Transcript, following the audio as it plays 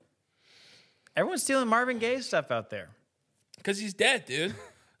Everyone's stealing Marvin Gaye stuff out there. Because he's dead, dude.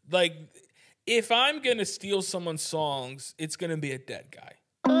 Like, if I'm going to steal someone's songs, it's going to be a dead guy.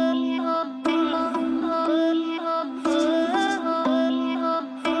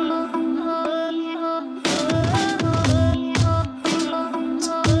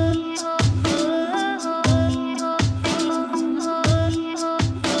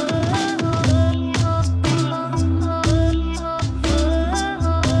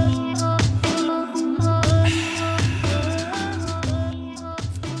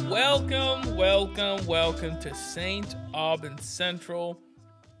 Welcome to St. Aubin Central.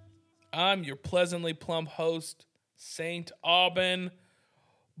 I'm your pleasantly plump host, St. Aubin.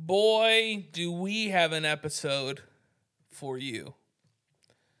 Boy, do we have an episode for you.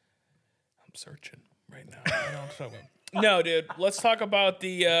 I'm searching right now. No, dude. Let's talk about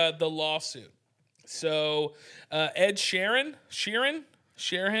the lawsuit. So, Ed Sheeran.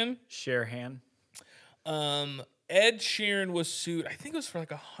 Ed Sheeran was sued. I think it was for like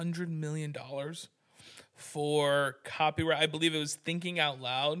 $100 million for copyright. I believe it was "Thinking Out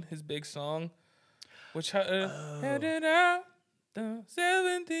Loud," his big song. Which headed out the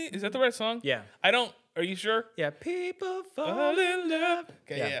 70. Is that the right song? Yeah. Are you sure? Yeah. People fall in love.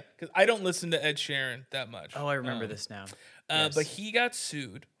 Okay, yeah. Because I don't listen to Ed Sheeran that much. Oh, I remember this now. Yes. But he got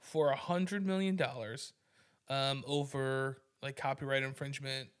sued for $100 million over like copyright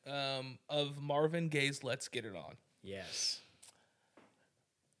infringement of Marvin Gaye's "Let's Get It On." Yes.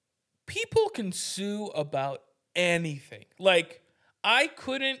 People can sue about anything. Like, I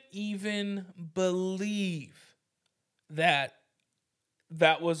couldn't even believe that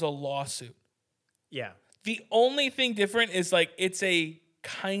was a lawsuit. Yeah. The only thing different is like it's a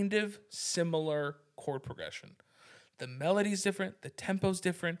kind of similar chord progression. The melody's different, the tempo's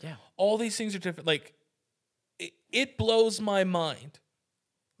different. Yeah. All these things are different. Like, it blows my mind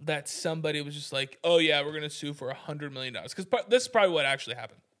that somebody was just like, oh yeah, we're going to sue for $100 million. Because this is probably what actually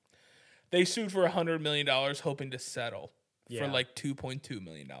happened. They sued for $100 million hoping to settle for like $2.2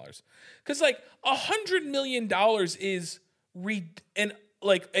 million. Because like $100 million is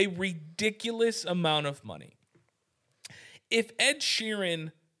like a ridiculous amount of money. If Ed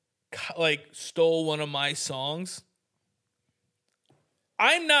Sheeran like stole one of my songs,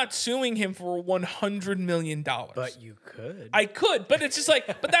 I'm not suing him for $100 million. But you could. I could, but it's just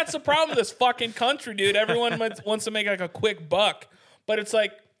like, but that's the problem with this fucking country, dude. Everyone wants to make like a quick buck. But it's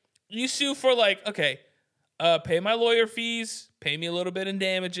like, you sue for like, okay, pay my lawyer fees, pay me a little bit in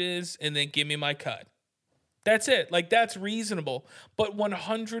damages, and then give me my cut. That's it. Like, that's reasonable. But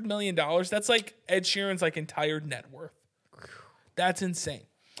 $100 million, that's like Ed Sheeran's like entire net worth. That's insane.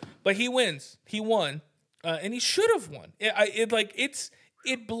 But he wins. He won. And he should have won.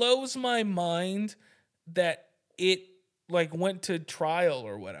 It blows my mind that it like went to trial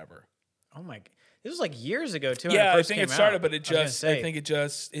or whatever. Oh my! This was like years ago too. Yeah, I think it started, but it just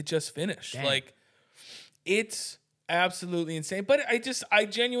finished. Dang. Like, it's absolutely insane. But I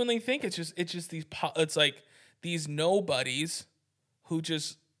genuinely think it's just these nobodies who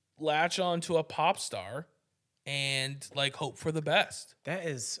just latch on to a pop star and like hope for the best. That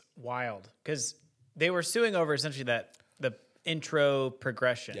is wild because they were suing over essentially the intro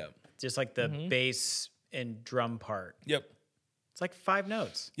progression. Yep. Just like the bass and drum part. Yep. It's like 5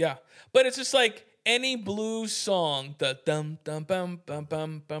 notes. Yeah. But it's just like any blues song, the dum dum bum bum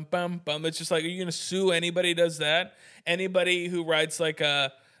bum bum bum bum. It's just like, are you gonna sue anybody who does that? Anybody who writes like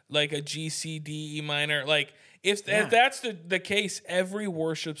a G, C, D, E minor? Like if that's the case, every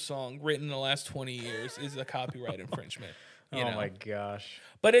worship song written in the last 20 years is a copyright infringement. You know? My gosh.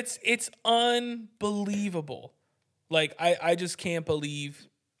 But it's unbelievable. Like, I just can't believe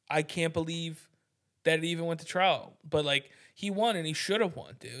that it even went to trial. But, like, he won and he should have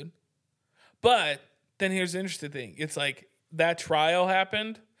won, dude. But then here's the interesting thing. It's like that trial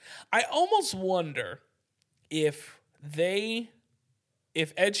happened. I almost wonder if Ed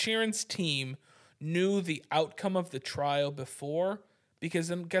Sheeran's team knew the outcome of the trial before, because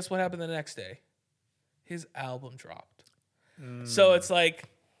then guess what happened the next day? His album dropped. So it's like,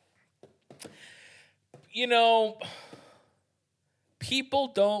 you know, people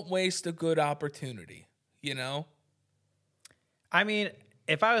don't waste a good opportunity, you know? I mean,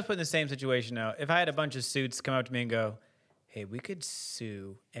 if I was put in the same situation now, if I had a bunch of suits come up to me and go, hey, we could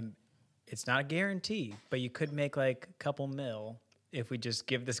sue, and it's not a guarantee, but you could make like a couple mil if we just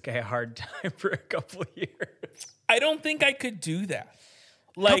give this guy a hard time for a couple of years. I don't think I could do that.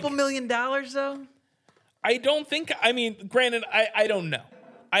 Like, $2 million though? I don't think, I mean, granted, I don't know.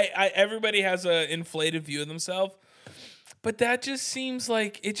 Everybody has an inflated view of themselves, but that just seems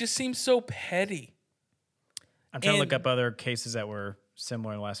like, it just seems so petty. I'm trying to look up other cases that were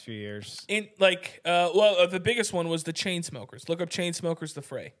similar in the last few years. The biggest one was the Chainsmokers. Look up Chainsmokers, The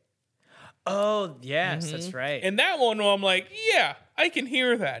Fray. Oh, yes, that's right. And that one, I'm like, yeah, I can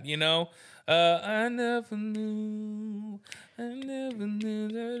hear that, you know? I never knew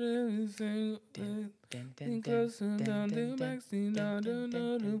that everything.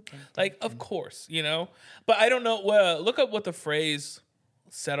 Like, of course, you know? But I don't know. Well, look up what the phrase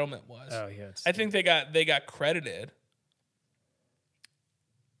settlement was. Oh, yeah. I think they got credited.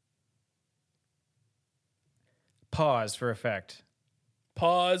 Pause for effect.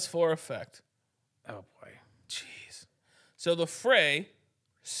 Pause for effect. Oh, boy. Jeez. So the Fray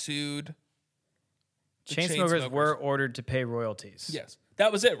sued the Chainsmokers were ordered to pay royalties. Yes.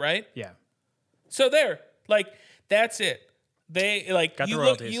 That was it, right? Yeah. So there. Like, that's it. They like Got the you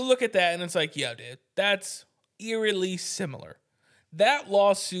royalties. look at that and it's like, yeah, dude, that's eerily similar. That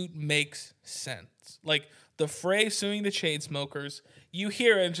lawsuit makes sense. Like the Fray suing the Chainsmokers, you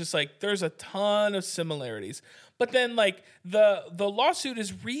hear it and just like there's a ton of similarities. But then like the lawsuit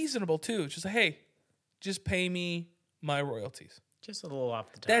is reasonable too. It's just like, hey, just pay me my royalties. Just a little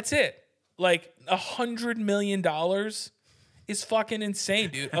off the top. That's it. Like $100 million is fucking insane,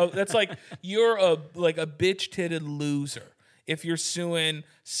 dude. That's like you're a bitch-titted loser if you're suing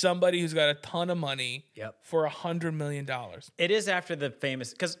somebody who's got a ton of money for $100 million. It is after the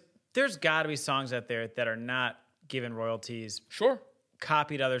famous, because there's got to be songs out there that are not given royalties. Sure.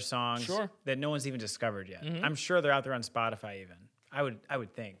 Copied other songs. Sure. That no one's even discovered yet. I'm sure they're out there on Spotify even. I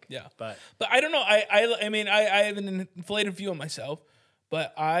would think. Yeah. But I don't know. I mean, I have an inflated view of myself,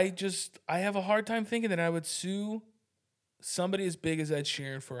 but I have a hard time thinking that I would sue somebody as big as Ed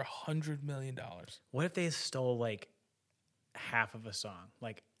Sheeran for $100 million. what if they stole like half of a song,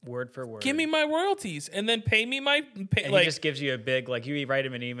 like word for word? Give me my royalties and then pay me my pay. And Like, he just gives you a big, like you write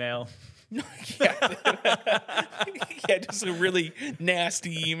him an email. yeah, just a really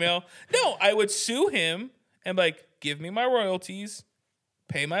nasty email. No, I would sue him and be like, give me my royalties,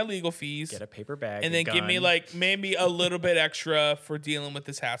 pay my legal fees, Get a paper bag. and a then give me gun. like maybe a little bit extra for dealing with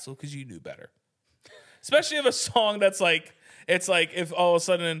this hassle because you knew better. Especially if a song that's like, it's like if all of a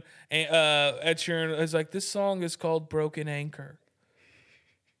sudden Ed Sheeran is like, this song is called Broken Anchor.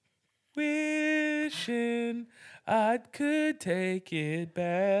 Wishing I could take it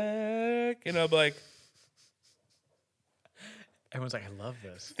back. And I'm like, Everyone's like, I love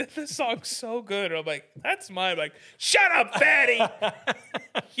this. this song's so good. And I'm like, that's mine. I'm like, shut up, fatty.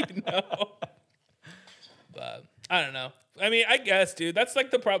 You know? But I don't know. I mean, I guess, dude, that's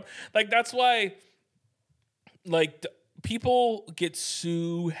like the problem. Like, that's why, like, people get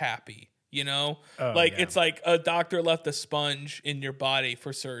so happy, you know? It's like a doctor left a sponge in your body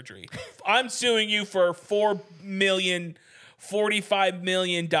for surgery. I'm suing you for $45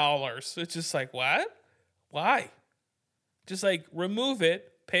 million. It's just like, what? Why? Just like remove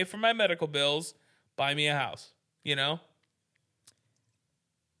it, pay for my medical bills, buy me a house, you know?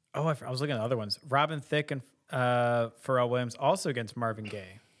 Oh, I was looking at other ones. Robin Thicke and Pharrell Williams also against Marvin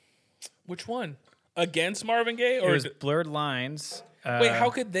Gaye. Which one? Against Marvin Gaye? Or It was Blurred Lines. wait,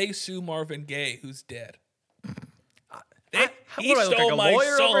 how could they sue Marvin Gaye, who's dead? He what do I look stole like, a my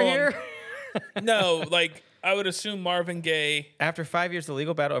lawyer song. over here? No, like I would assume Marvin Gaye. After 5 years, the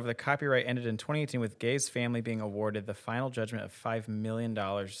legal battle over the copyright ended in 2018 with Gaye's family being awarded the final judgment of $5 million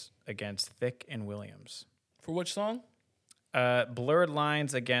against Thicke and Williams. For which song? Blurred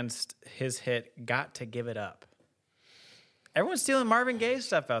Lines against his hit Got to Give It Up. Everyone's stealing Marvin Gaye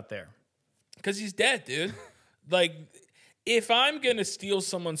stuff out there. Because he's dead, dude. Like, if I'm going to steal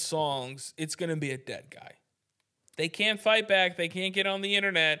someone's songs, it's going to be a dead guy. They can't fight back. They can't get on the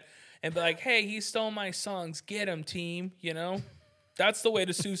internet and be like, hey, he stole my songs. Get him, team. You know? That's the way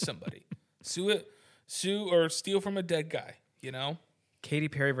to sue somebody. Sue or steal from a dead guy, you know? Katy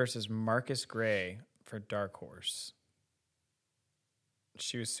Perry versus Marcus Gray for Dark Horse.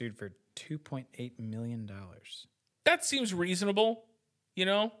 She was sued for $2.8 million. That seems reasonable, you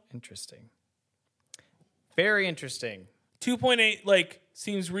know? Interesting. Very interesting. 2.8, like,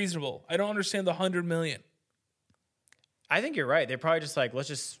 seems reasonable. I don't understand the 100 million. I think you're right. They're probably just like, let's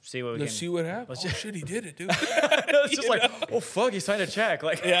just see what we Let's can. see what happens. Oh, shit, he did it, dude. It's just like, oh fuck, he signed a check.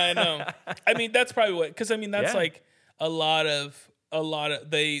 Like, Yeah, I know. I mean, that's probably what, because I mean, that's Yeah. like a lot of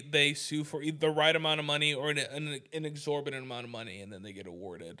they sue for either the right amount of money or an exorbitant amount of money, and then they get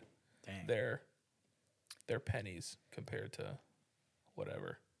awarded dang. their pennies compared to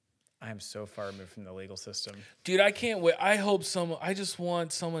whatever. I am so far removed from the legal system. Dude, I can't wait. I just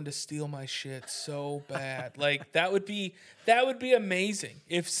want someone to steal my shit so bad. Like that would be amazing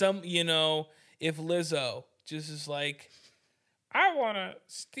if if Lizzo just is like, I want to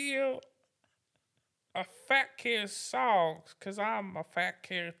steal a fat kid sucks because I'm a fat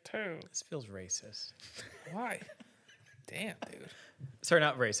kid too. This feels racist. Why? Damn, dude. Sorry,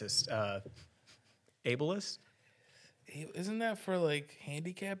 not racist. Ableist? Isn't that for like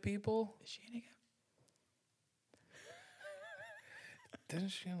handicapped people? Is she handicapped? Doesn't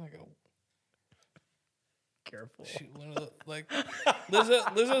she have like a Careful. one of the, like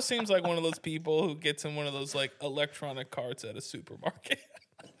Lizzo seems like one of those people who gets in one of those like electronic carts at a supermarket.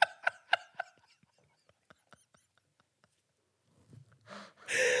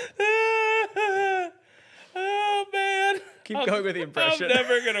 Oh man. Keep going with the impression. I'm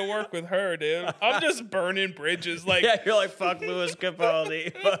never gonna work with her, dude. I'm just burning bridges. Like, Yeah, you're like, fuck Louis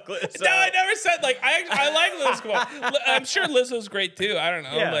Capaldi. Fuck Lizzo. no, I never said like I like Lizzo. I'm sure Lizzo's great too. I don't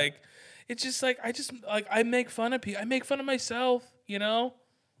know. Yeah. Like, it's just like I make fun of people. I make fun of myself. You know.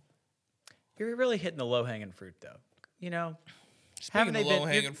 You're really hitting the low hanging fruit, though. You know, Speaking of low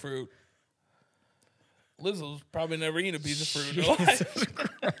hanging fruit, Lizzo's probably never eaten a piece of fruit in her life. Jesus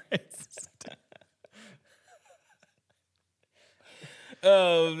Christ.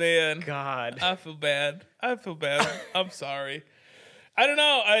 Oh man, God. I feel bad. I'm sorry. I don't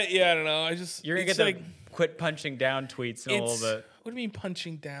know. I don't know. I just You're gonna get the quit punching down tweets in a little bit. What do you mean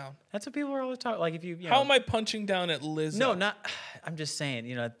punching down? That's what people are always talking. Like if you know, How am I punching down at Lizzo? No, not. I'm just saying.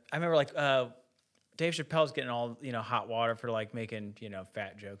 You know, I remember like Dave Chappelle's getting all hot water for like making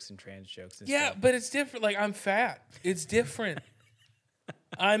fat jokes and trans jokes. And Yeah, stuff. but it's different. Like I'm fat. It's different.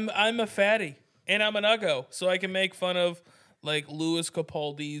 I'm a fatty and I'm an uggo, so I can make fun of like Louis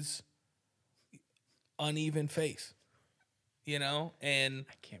Capaldi's uneven face, and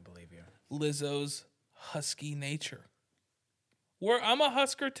I can't believe you. Lizzo's husky nature. I'm a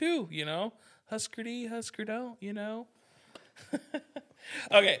husker too, Husker D, husker don't,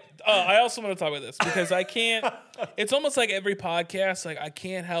 Okay. I also want to talk about this because I can't. It's almost like every podcast, like I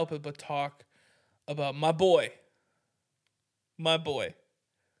can't help it but talk about my boy,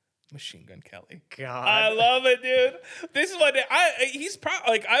 Machine Gun Kelly. God, I love it, dude. This is what he's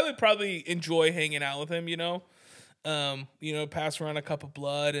probably like. I would probably enjoy hanging out with him. Pass around a cup of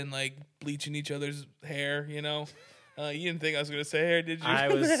blood and like bleaching each other's hair. You didn't think I was gonna say hair, did you? I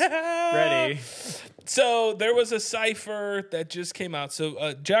was ready. So there was a cipher that just came out.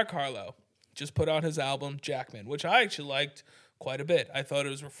 So Jack Harlow just put out his album Jackman, which I actually liked quite a bit. I thought it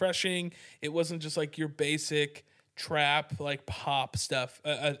was refreshing. It wasn't just like your basic trap, like pop stuff.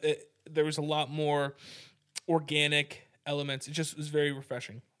 There was a lot more organic elements. It just was very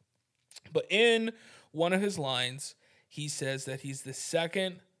refreshing. But in one of his lines, he says that he's the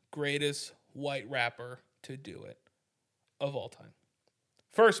second greatest white rapper to do it of all time.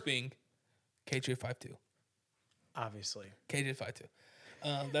 First being KJ52. Obviously. KJ52.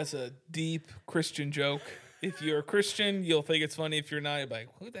 That's a deep Christian joke. If you're a Christian, you'll think it's funny. If you're not, you'll be like,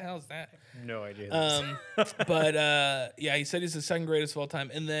 who the hell is that? No idea. But he said he's the second greatest of all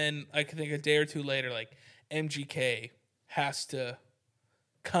time. And then I think a day or two later, like MGK has to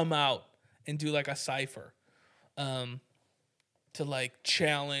come out and do like a cipher to like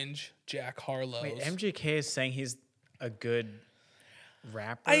challenge Jack Harlow. Wait, MGK is saying he's a good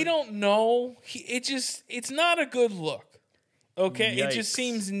rapper? I don't know. It's not a good look. Okay, Yikes. It just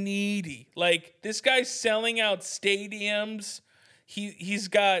seems needy. Like this guy's selling out stadiums. He's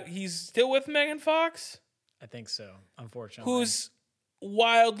still with Megan Fox, I think so, unfortunately. who's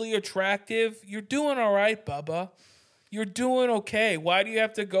wildly attractive. You're doing all right, Bubba. You're doing okay. Why do you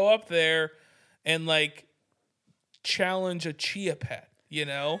have to go up there and like challenge a chia pet?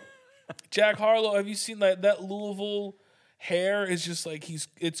 Jack Harlow. Have you seen that Louisville hair is just like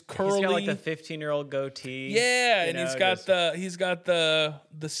it's curly. He's got like the 15-year-old goatee. Yeah, and he's got the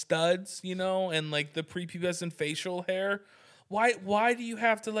studs, and like the prepubescent facial hair. Why do you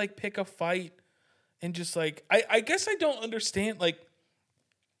have to like pick a fight and just like I guess I don't understand, like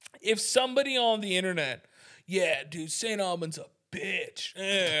if somebody on the internet, yeah, dude, St. Albans a bitch.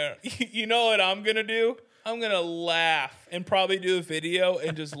 You know what I'm gonna do? I'm going to laugh and probably do a video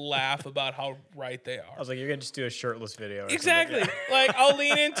and just laugh about how right they are. I was like, you're going to just do a shirtless video. Exactly. Like, I'll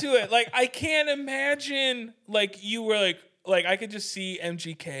lean into it. Like, I can't imagine, like, you were like, I could just see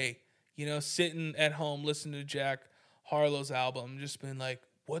MGK, sitting at home listening to Jack Harlow's album, just being like,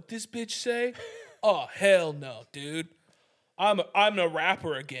 what this bitch say? Oh, hell no, dude. I'm a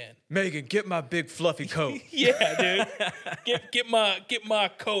rapper again. Megan, get my big fluffy coat. Yeah, dude. Get my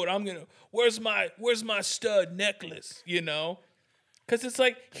coat. Where's my stud necklace, Cuz it's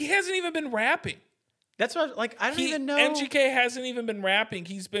like he hasn't even been rapping. That's what I don't even know. MGK hasn't even been rapping.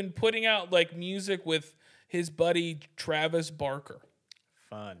 He's been putting out like music with his buddy Travis Barker.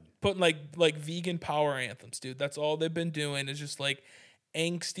 Fun. Putting like vegan power anthems, dude. That's all they've been doing is just like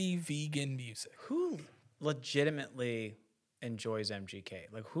angsty vegan music. Who legitimately enjoys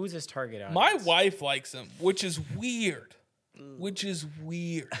MGK? Like, who's his target audience? My wife likes him, which is weird. Which is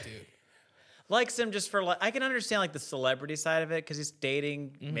weird, dude. Likes him just for, like, I can understand, like, the celebrity side of it because he's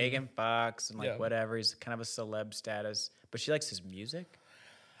dating Megan Fox and, like, whatever. He's kind of a celeb status. But she likes his music?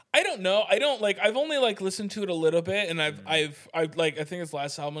 I don't know. I've only like listened to it a little bit, and I've like, I think his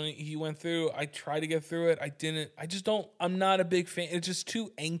last album he went through, I tried to get through it. I'm not a big fan. It's just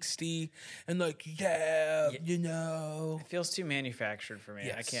too angsty and like, you know. It feels too manufactured for me.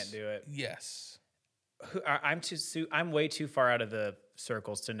 Yes. I can't do it. Yes. I'm way too far out of the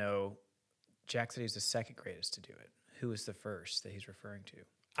circles to know. Jack said he was the second greatest to do it. Who was the first that he's referring to?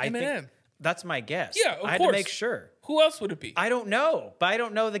 Eminem. That's my guess. Yeah, of course. I had to make sure. Who else would it be? I don't know, but I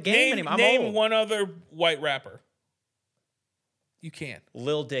don't know the game anymore. Name one other white rapper. You can't.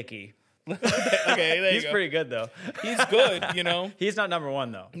 Lil Dicky. Okay, there you go. He's pretty good, though. He's good, you know. He's not number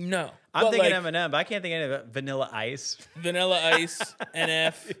one, though. No. I'm thinking like, Eminem, but I can't think of any Vanilla Ice. Vanilla Ice,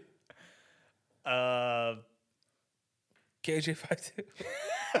 NF. KJ52.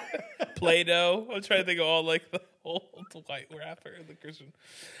 Play-Doh. I'm trying to think of all like the old white rapper and the Christian.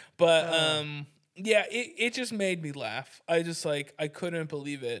 But yeah, it just made me laugh. I couldn't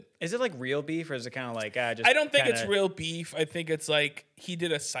believe it. Is it like real beef or is it kind of like just I don't think it's real beef. I think it's like he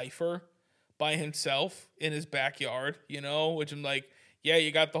did a cypher by himself in his backyard, you know, which I'm like, yeah,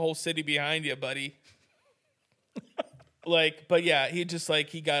 you got the whole city behind you, buddy. Like, but yeah, he just like,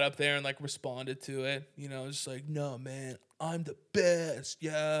 he got up there and like responded to it, you know, just like, no, man, I'm the best,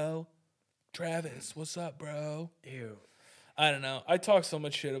 yo. Travis, what's up, bro? Ew. I don't know. I talk so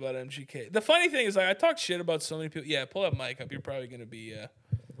much shit about MGK. The funny thing is, like, I talk shit about so many people. Yeah, pull that mic up. You're probably going to be... a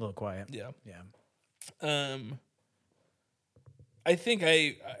little quiet. Yeah. Yeah. I think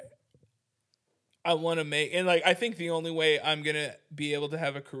I want to make... And, like, I think the only way I'm going to be able to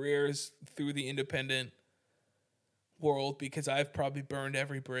have a career is through the independent world, because I've probably burned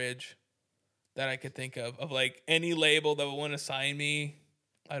every bridge that I could think of like, any label that would want to sign me.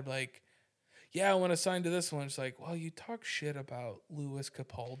 I'd be like... Yeah, I want to sign to this one. It's like, well, you talk shit about Louis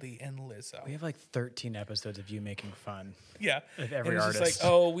Capaldi and Lizzo. We have like 13 episodes of you making fun. Yeah. Of every and it's artist. Just like,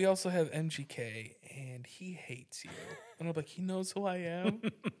 oh, we also have MGK, and he hates you. And I'm like, he knows who I am.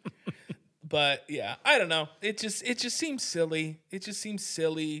 But yeah, I don't know. It just seems silly. It just seems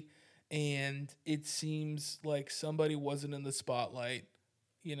silly, and it seems like somebody wasn't in the spotlight,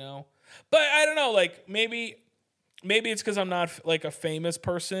 you know. But I don't know. Like maybe it's because I'm not like a famous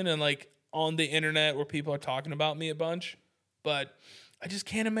person and like on the internet where people are talking about me a bunch, but I just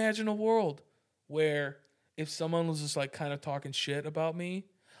can't imagine a world where if someone was just like kind of talking shit about me,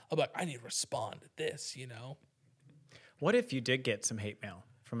 I'm like, I need to respond to this, you know? What if you did get some hate mail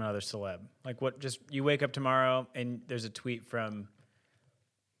from another celeb? Like what, just you wake up tomorrow and there's a tweet from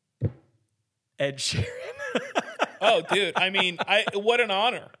Ed Sheeran. Oh, dude. I mean, what an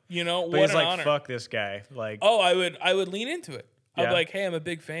honor, you know? But what he's an like, honor. fuck this guy. Like, oh, I would lean into it. I'd Yeah. be like, hey, I'm a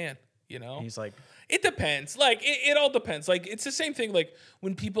big fan. You know, he's like, it depends. Like, it all depends. Like, it's the same thing. Like,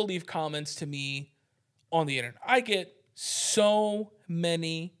 when people leave comments to me on the internet, I get so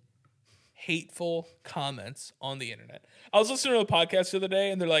many hateful comments on the internet. I was listening to a podcast the other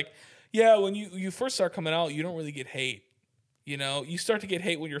day, and they're like, yeah, when you first start coming out, you don't really get hate. You know, you start to get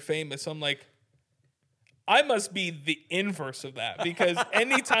hate when you're famous. I'm like, I must be the inverse of that, because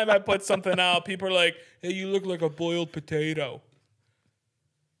anytime I put something out, people are like, hey, you look like a boiled potato.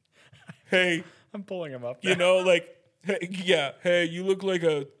 Hey, I'm pulling him up now. You know, like, hey, you look like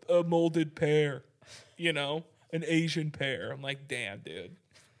a molded pear, you know, an Asian pear. I'm like, damn, dude.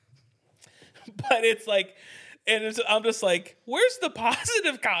 But it's like, I'm just like, where's the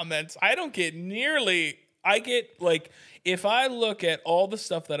positive comments? I don't get nearly, I get like, if I look at all the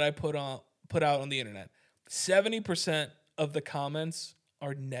stuff that I put out on the internet, 70% of the comments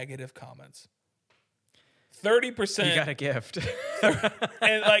are negative comments. 30%. You got a gift.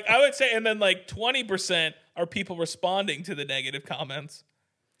 And like I would say, and then like 20% are people responding to the negative comments.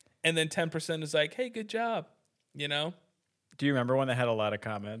 And then 10% is like, hey, good job. You know? Do you remember one that had a lot of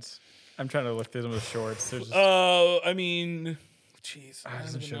comments? I'm trying to look through them with shorts. There's just, I mean, jeez. I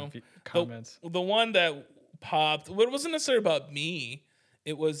doesn't don't show know. comments. The one that popped, well, it wasn't necessarily about me.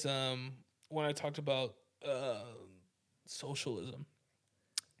 It was when I talked about socialism.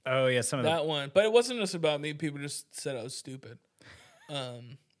 Oh yeah, some of that one, but it wasn't just about me. People just said I was stupid.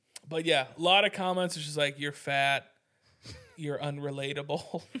 But yeah, a lot of comments are just like, "You're fat, you're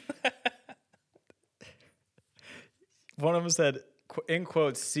unrelatable." One of them said, in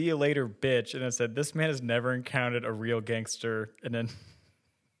quotes, "See you later, bitch," and it said, "This man has never encountered a real gangster." And then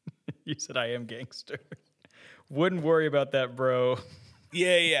you said, "I am gangster." Wouldn't worry about that, bro.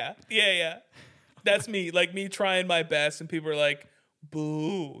 Yeah. That's me. Like me trying my best, and people are like,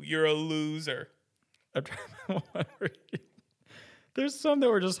 "Boo, you're a loser." I'm trying to remember. There's some that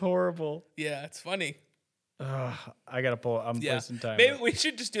were just horrible. Yeah, it's funny. I gotta pull. I'm wasting time. Maybe we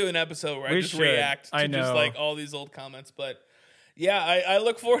should just do an episode where I just react to just like all these old comments. But yeah, I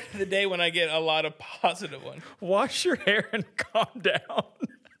look forward to the day when I get a lot of positive ones. Wash your hair and calm down.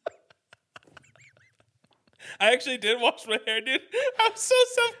 I actually did wash my hair, dude. I'm so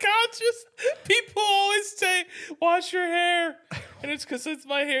self-conscious. People always say, wash your hair. And it's because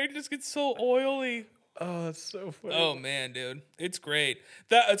my hair just gets so oily. Oh, that's so funny. Oh, man, dude. It's great.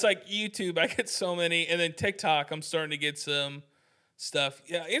 It's like YouTube. I get so many. And then TikTok, I'm starting to get some stuff.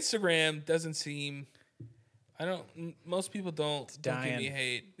 Yeah, Instagram doesn't seem... most people don't give me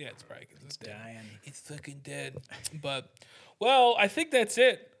hate. Yeah, it's probably because it's dying. It's fucking dead. But, well, I think that's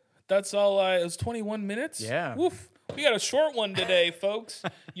it. That's all. It was 21 minutes. Yeah. Woof. We got a short one today, folks.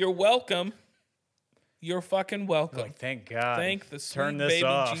 You're welcome. You're fucking welcome. Oh, thank God. Thank the sweet baby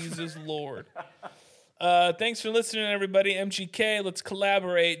Jesus Lord. Thanks for listening, everybody. MGK, let's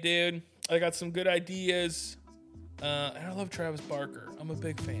collaborate, dude. I got some good ideas. And I love Travis Barker. I'm a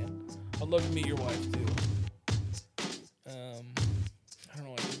big fan. I'd love to meet your wife, too. I don't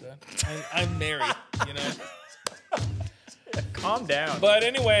know why I did that. I'm married, you know? Calm down. But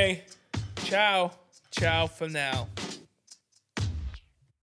anyway, ciao. Ciao for now.